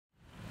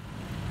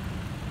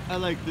I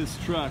like this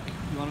truck.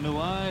 You wanna know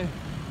why?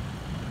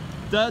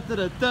 Da da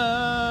da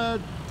da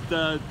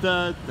da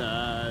da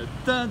da da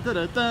da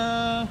da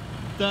da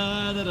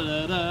da da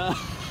da da.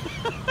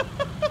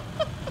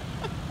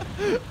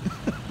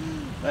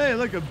 Hey,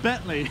 look, a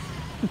Bentley.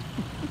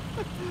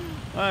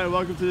 Alright,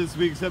 welcome to this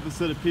week's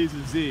episode of P's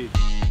and Z.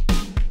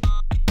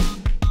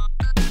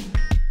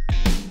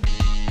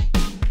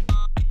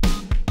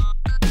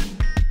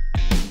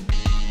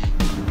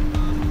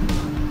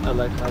 I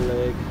like my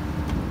leg.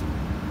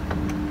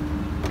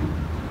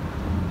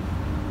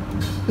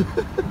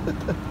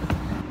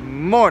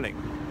 Morning.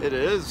 It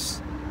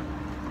is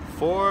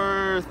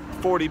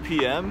 4:40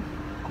 p.m.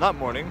 Not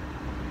morning.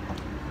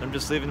 I'm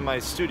just leaving my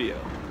studio.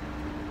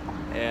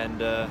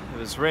 And it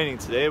was raining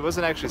today. It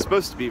wasn't actually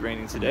supposed to be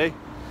raining today.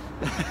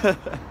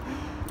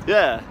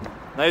 Yeah,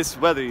 nice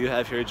weather you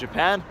have here in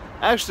Japan.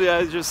 Actually,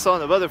 I just saw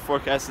in the weather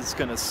forecast it's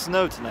gonna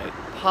snow tonight,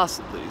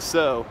 possibly.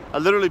 So I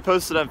literally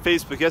posted on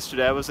Facebook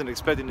yesterday I wasn't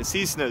expecting to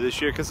see snow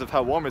this year because of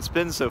how warm it's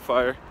been so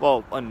far.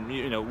 Well,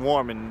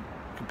 warm in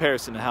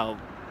comparison to how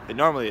it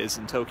normally is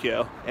in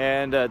Tokyo.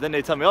 And then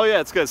they tell me, oh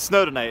yeah, it's gonna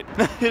snow tonight.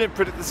 They didn't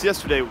predict this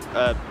yesterday,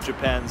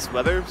 Japan's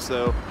weather,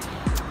 so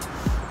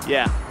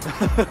yeah.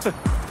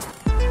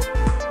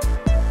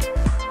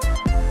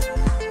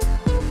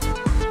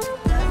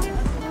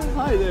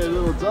 Hi there,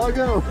 little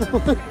doggo.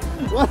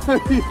 What are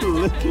you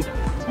licking?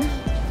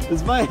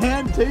 Does my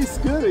hand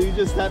taste good, or are you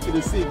just happy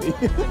to see me?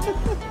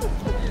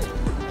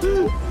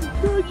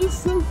 You're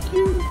just so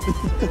cute.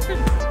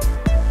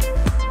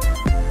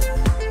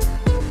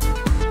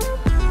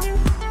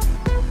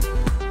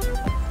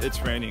 It's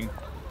raining.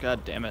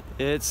 God damn it.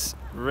 It's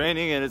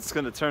raining and it's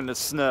gonna turn to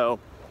snow.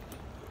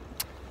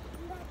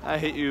 I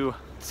hate you,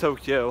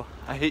 Tokyo.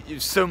 I hate you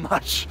so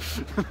much.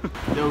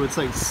 Yo, it's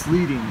like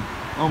sleeting.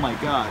 Oh my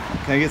god.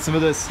 Can I get some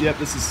of this? Yep,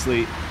 this is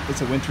sleet.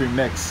 It's a wintry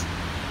mix.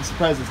 I'm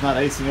surprised it's not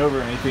icing over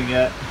or anything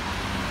yet.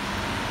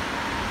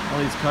 All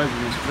these cars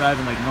are just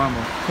driving like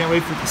normal. Can't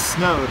wait for it to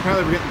snow.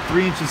 Apparently we're getting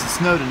 3 inches of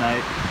snow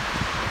tonight.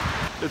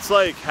 It's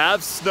like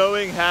half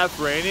snowing, half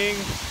raining.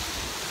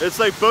 It's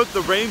like both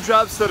the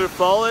raindrops that are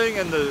falling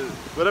and the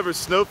whatever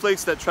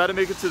snowflakes that try to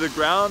make it to the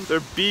ground,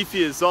 they're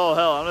beefy as all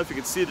hell. I don't know if you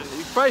can see it. You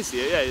can probably see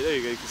it. Yeah, there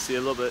you go. You can see it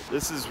a little bit.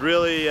 This is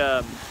really,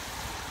 well,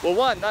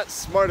 one, not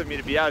smart of me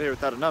to be out here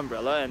without an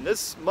umbrella, and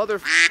this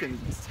motherfucking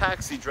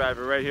taxi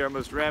driver right here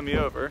almost ran me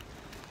over,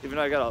 even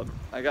though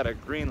I got a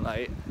green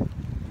light.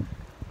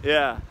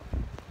 Yeah.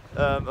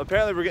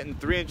 Apparently we're getting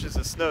 3 inches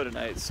of snow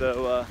tonight,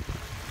 so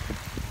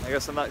I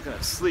guess I'm not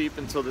gonna sleep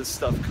until this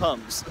stuff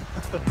comes.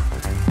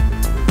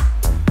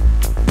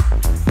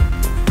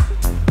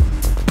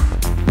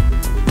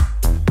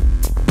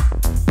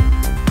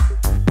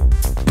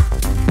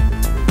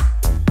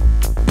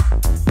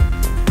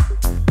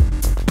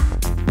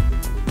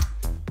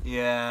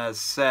 Yeah,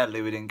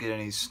 sadly we didn't get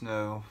any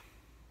snow.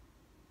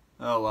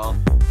 Oh well.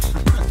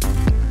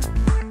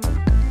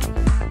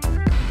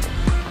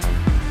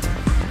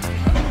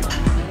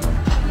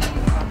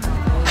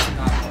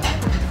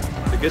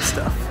 The good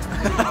stuff.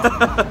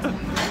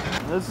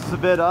 This is a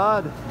bit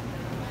odd.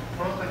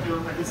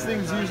 This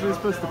thing's usually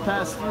supposed to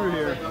pass through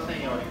here.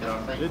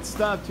 It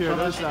stopped here,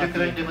 though,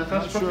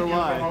 not sure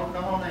why.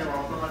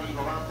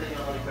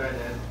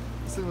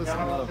 This thing looks like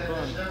a lot of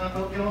fun.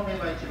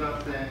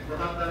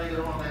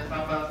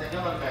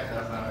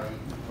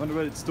 Wonder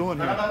what it's doing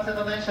here.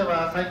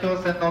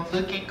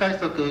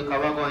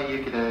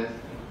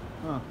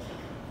 Huh.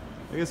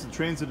 I guess the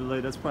trains are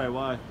delayed, that's probably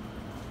why.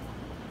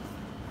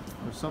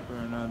 Or something or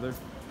another.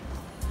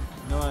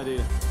 No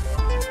idea.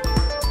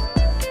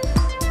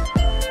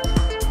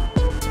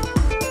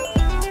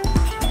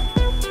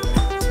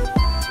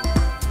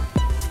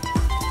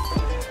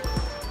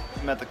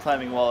 I'm at the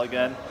climbing wall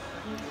again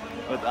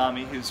with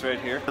Ami, who's right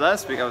here.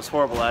 Last week I was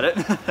horrible at it.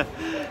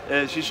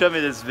 And she showed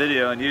me this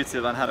video on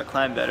YouTube on how to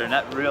climb better, and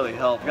that really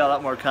helped. I got a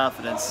lot more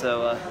confidence,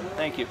 so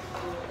thank you.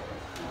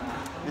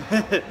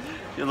 You're a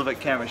little bit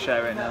camera shy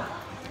right now.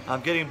 I'm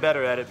getting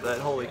better at it, but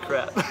holy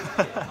crap.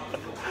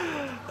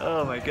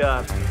 Oh my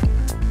god.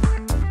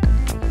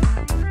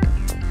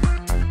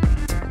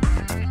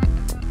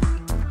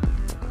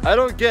 I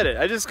don't get it.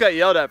 I just got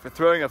yelled at for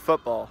throwing a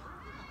football.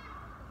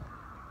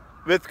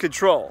 With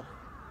control.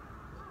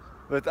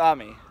 With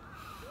Ami.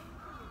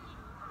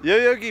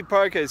 Yoyogi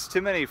Park has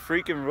too many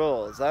freaking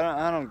rules.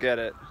 I don't get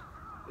it.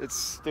 It's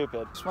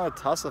stupid. I just want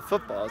to toss a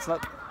football. It's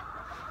not...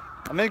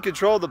 I'm in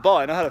control of the ball.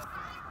 I know how to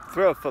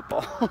throw a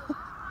football.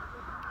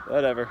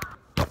 Whatever.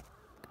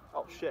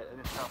 Oh shit, I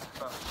didn't count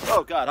my phone.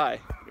 Oh god,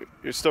 hi.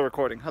 You're still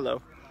recording.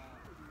 Hello.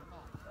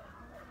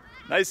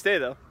 Nice day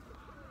though.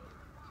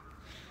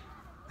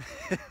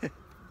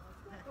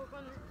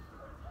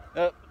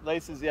 Oh,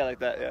 laces, yeah, like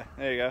that, yeah.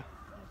 There you go.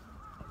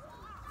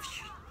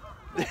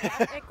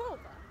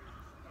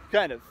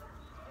 Kind of.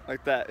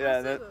 Like that,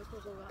 yeah. That,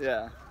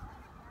 yeah.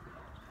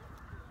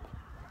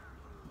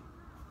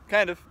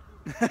 Kind of.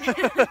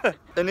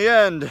 In the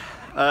end,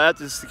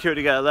 after the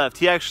security guy left,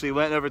 he actually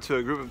went over to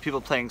a group of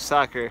people playing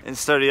soccer and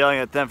started yelling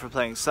at them for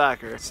playing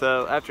soccer.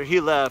 So after he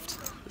left,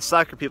 the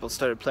soccer people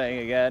started playing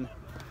again.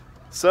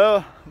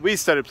 So we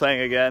started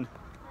playing again.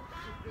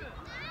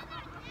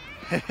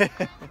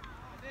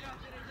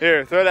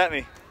 Here, throw it at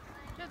me.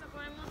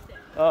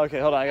 Oh, okay,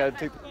 hold on. I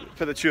gotta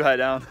put the chew high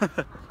down.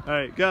 All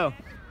right, go.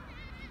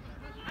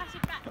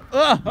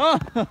 Oh,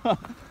 oh.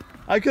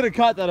 I could have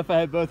caught that if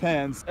I had both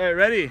hands. All right,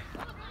 ready?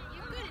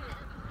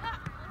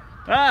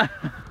 Ah,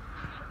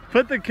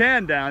 put the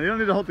can down. You don't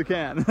need to hold the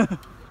can.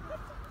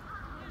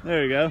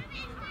 There you go.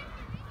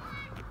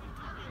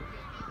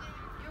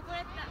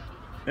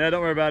 Yeah,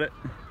 don't worry about it.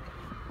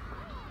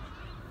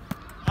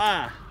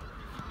 Ah.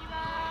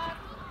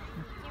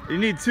 You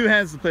need two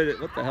hands to play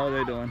it. What the hell are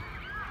they doing?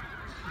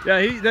 Yeah,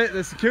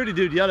 the security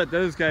dude yelled at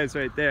those guys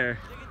right there.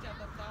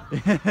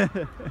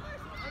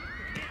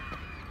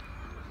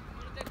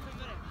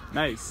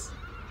 Nice.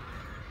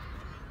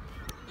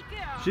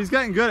 She's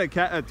getting good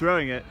at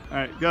throwing it. All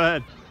right, go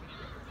ahead.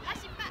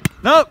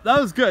 Nope, that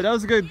was good. That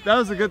was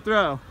a good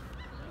throw.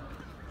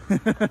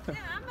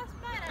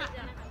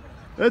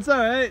 That's all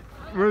right.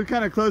 We're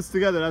kind of close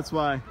together. That's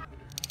why.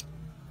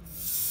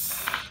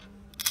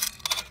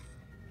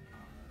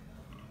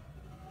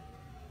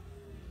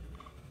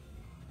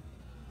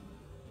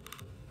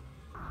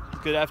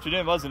 Good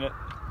afternoon, wasn't it?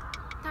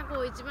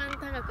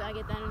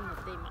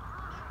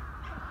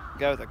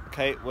 Guy with a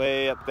kite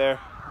way up there.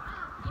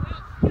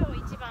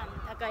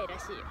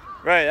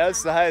 Right,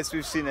 that's the highest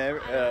we've seen it.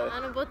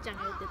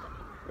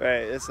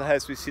 Right, that's the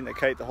highest we've seen the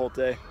kite the whole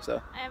day.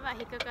 So.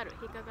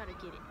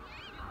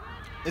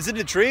 Is it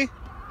a tree?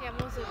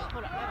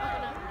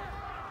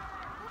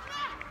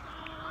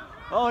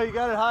 Oh, you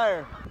got it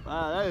higher.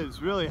 Wow, that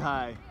is really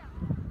high.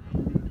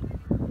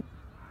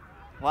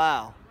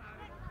 Wow.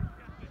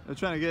 They're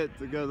trying to get it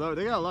to go lower.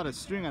 They got a lot of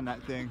string on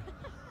that thing.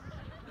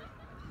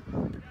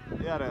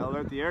 You gotta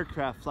alert the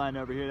aircraft flying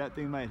over here. That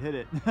thing might hit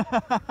it.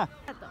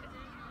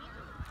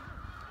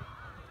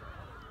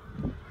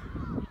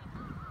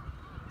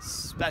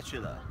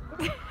 Spatula.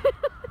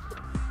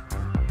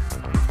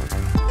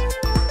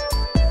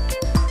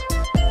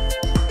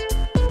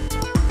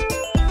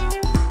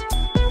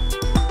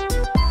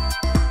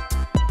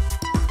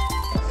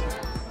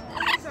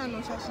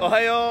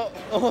 Ohayo.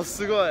 Oh,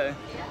 すごい.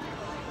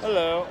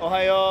 Hello.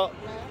 Ohayo.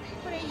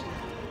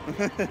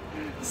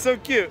 So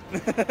cute.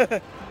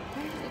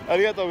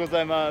 Arigatou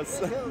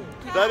gozaimasu.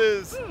 That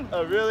is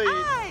a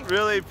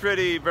really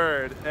pretty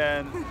bird,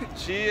 and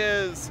she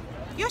is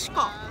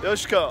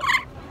Yoshiko.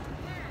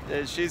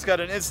 And she's got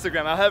an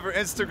Instagram. I'll have her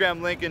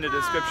Instagram link in the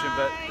description,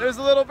 but there's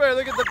a little bird.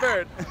 Look at the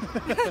bird.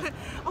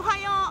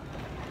 Ohayo.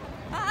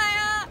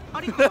 Ohayo.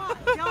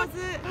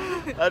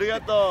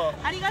 Arigatou.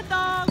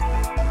 Arigatou.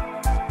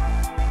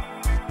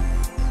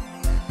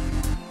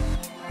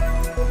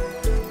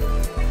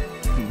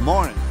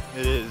 Morning.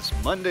 It is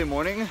Monday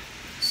morning,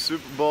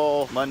 Super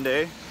Bowl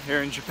Monday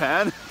here in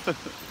Japan.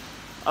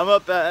 I'm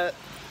up at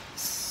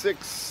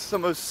 6,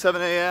 almost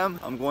 7 a.m.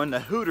 I'm going to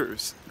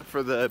Hooters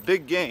for the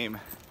big game.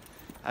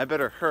 I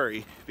better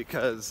hurry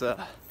because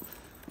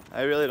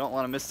I really don't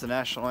want to miss the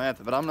national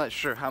anthem, but I'm not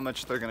sure how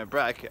much they're going to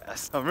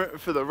broadcast. I'm rooting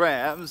for the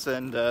Rams,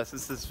 and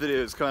since this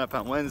video is coming up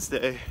on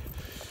Wednesday,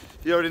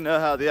 you already know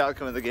how the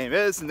outcome of the game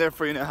is, and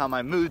therefore you know how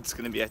my mood's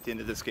going to be at the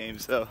end of this game,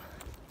 so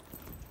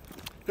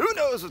who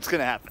knows what's going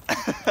to happen.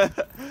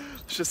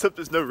 Let's just hope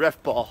there's no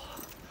ref ball.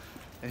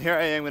 And here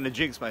I am going to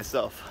jinx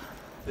myself.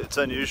 It's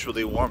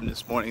unusually warm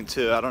this morning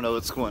too. I don't know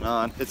what's going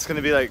on. It's going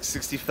to be like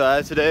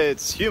 65 today.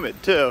 It's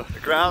humid too. The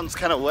ground's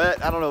kind of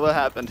wet. I don't know what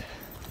happened.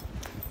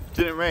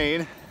 Didn't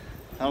rain.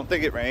 I don't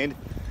think it rained.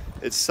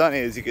 It's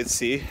sunny, as you can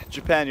see.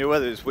 Japan, your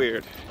weather is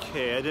weird.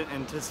 Okay, I didn't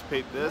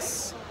anticipate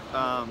this.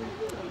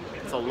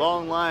 It's a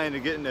long line to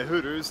get into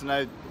Hooters, and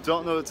I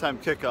don't know what time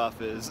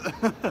kickoff is.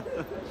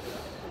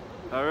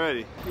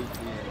 Alrighty.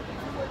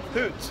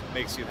 Hoots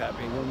makes you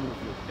happy.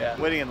 Yeah,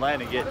 waiting in line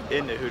to get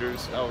into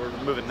Hooters. Oh, we're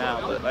moving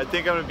now, but I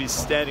think I'm going to be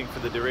standing for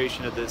the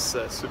duration of this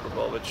Super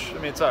Bowl, which, I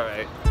mean, it's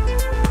alright.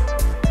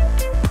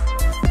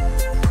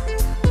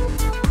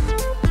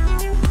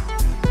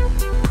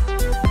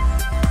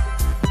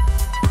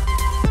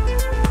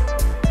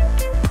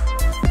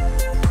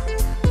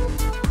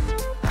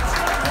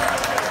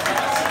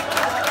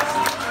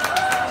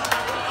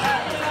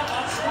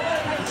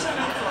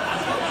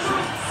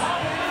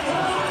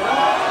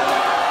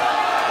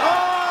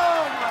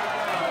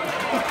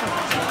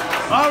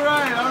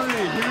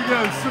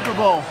 Super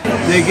Bowl.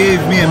 They gave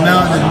me a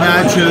mountain of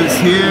nachos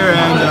here,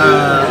 and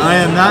I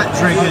am not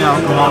drinking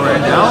alcohol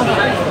right now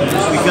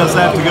because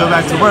I have to go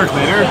back to work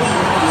later.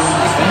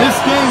 And this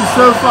game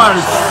so far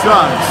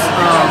sucks.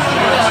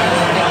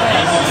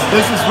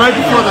 This is right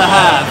before the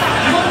half.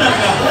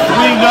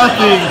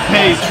 3-0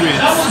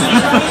 Patriots.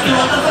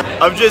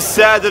 I'm just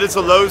sad that it's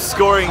a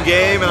low-scoring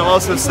game, and I'm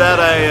also sad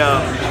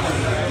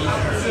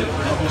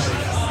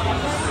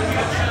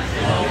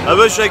I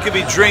wish I could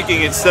be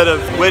drinking instead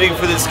of waiting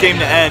for this game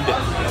to end.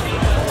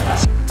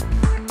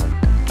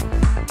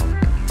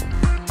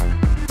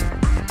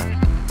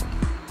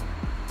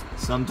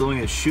 So I'm doing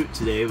a shoot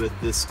today with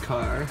this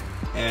car,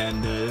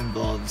 and it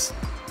involves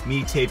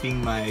me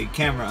taping my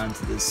camera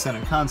onto the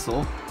center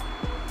console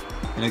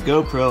and a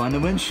GoPro on the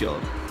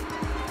windshield.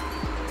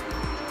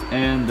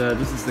 And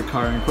this is the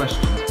car in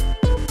question.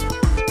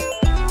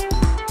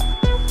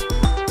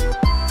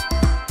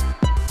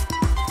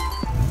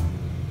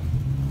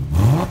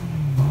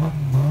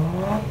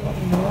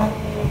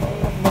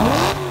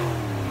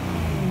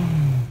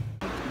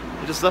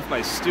 I just left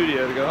my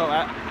studio to go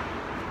home.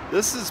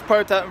 This is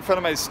parked out in front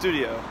of my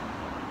studio.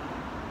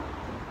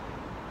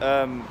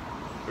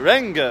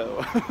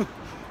 Rengo,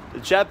 the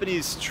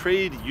Japanese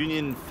Trade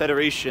Union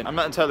Federation. I'm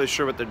not entirely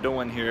sure what they're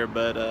doing here,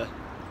 but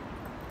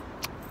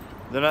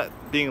they're not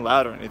being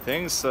loud or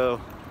anything,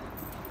 so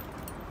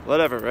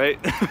whatever, right?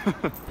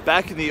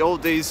 Back in the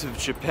old days of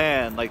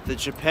Japan, like the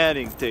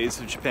Japanning days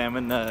of Japan,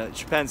 when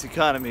Japan's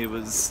economy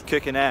was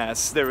kicking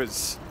ass, there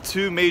was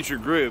two major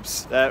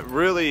groups that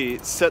really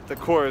set the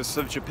course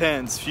of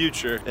Japan's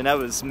future, and that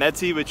was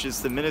METI, which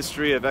is the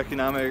Ministry of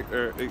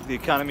the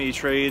Economy,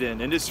 Trade,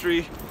 and Industry,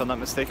 if I'm not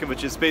mistaken,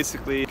 which is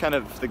basically kind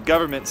of the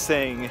government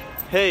saying,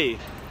 hey,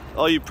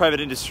 all you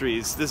private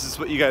industries, this is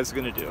what you guys are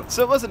gonna do.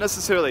 So it wasn't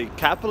necessarily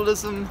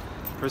capitalism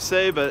per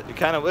se, but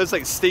it was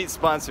like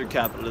state-sponsored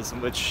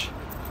capitalism, which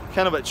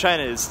kind of what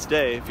China is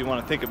today, if you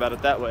want to think about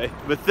it that way.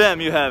 With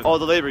them, you have all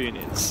the labor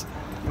unions,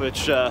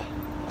 which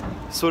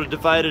sort of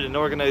divided and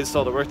organized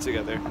all the work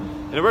together.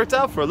 And it worked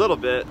out for a little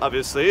bit,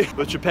 obviously,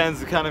 with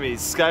Japan's economy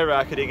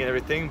skyrocketing and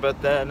everything,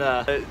 but then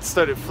it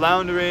started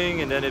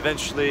floundering, and then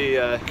eventually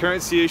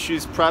currency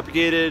issues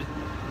propagated,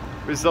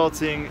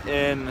 resulting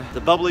in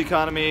the bubble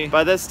economy.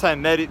 By this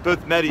time,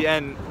 both METI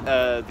and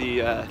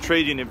the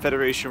Trade Union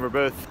Federation were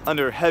both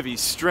under heavy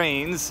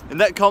strains, and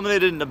that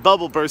culminated in a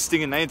bubble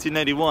bursting in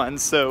 1991.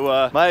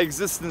 So my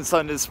existence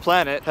on this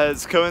planet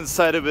has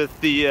coincided with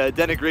the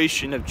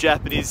denigration of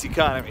Japanese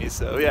economy.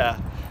 So yeah,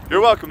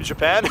 you're welcome,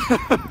 Japan.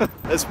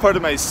 As part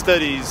of my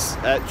studies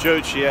at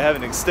Jochi, I have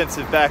an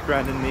extensive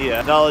background in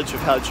the knowledge of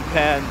how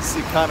Japan's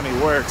economy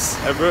works.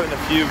 I've written a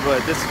few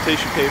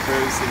dissertation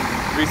papers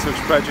and research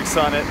projects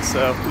on it,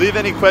 so leave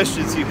any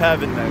questions you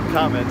have in the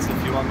comments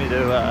if you want me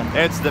to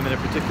answer them in a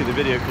particular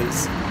video,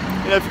 because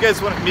if you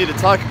guys want me to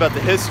talk about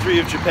the history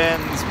of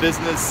Japan's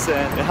business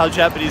and how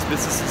Japanese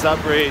businesses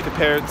operate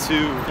compared to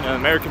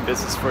American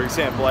business, for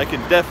example, I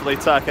can definitely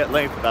talk at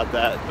length about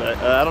that, but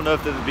I don't know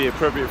if that would be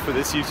appropriate for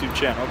this YouTube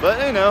channel, but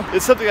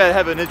it's something I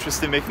have an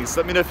interest in making, so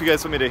let me know if you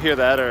guys want me to hear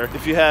that, or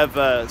if you have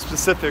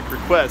specific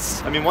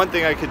requests. I mean, one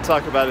thing I could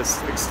talk about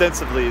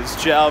extensively is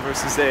JAL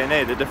versus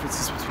ANA, the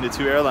differences between the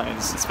two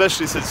airlines,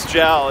 especially since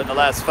JAL in the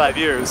last 5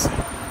 years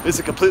is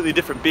a completely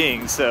different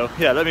being, so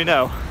yeah, let me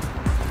know.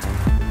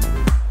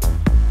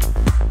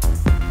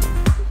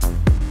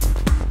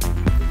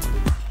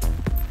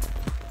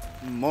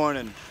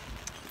 Morning.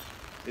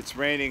 It's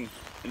raining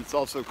and it's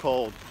also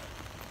cold.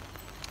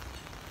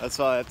 That's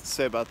all I have to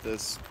say about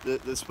this.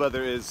 This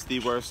weather is the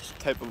worst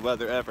type of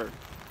weather ever.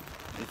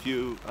 If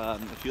you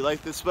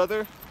like this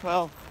weather,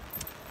 well,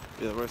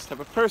 you're the worst type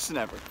of person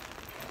ever.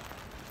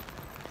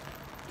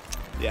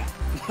 Yeah.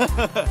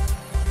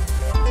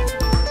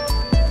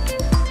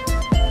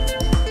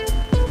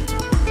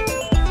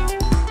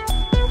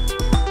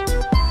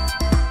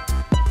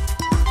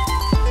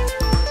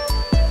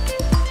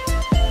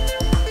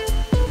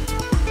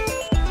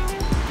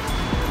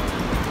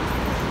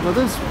 Well,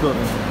 this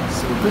building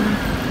is open.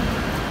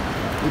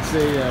 It's a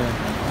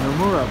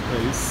Nomura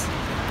place.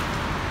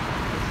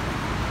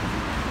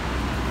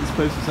 This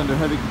place was under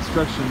heavy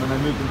construction when I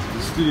moved into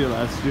the studio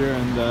last year,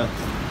 and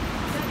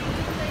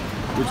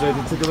would you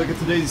like to take a look at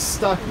today's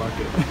stock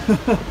market?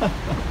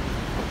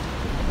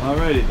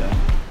 Alrighty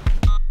then.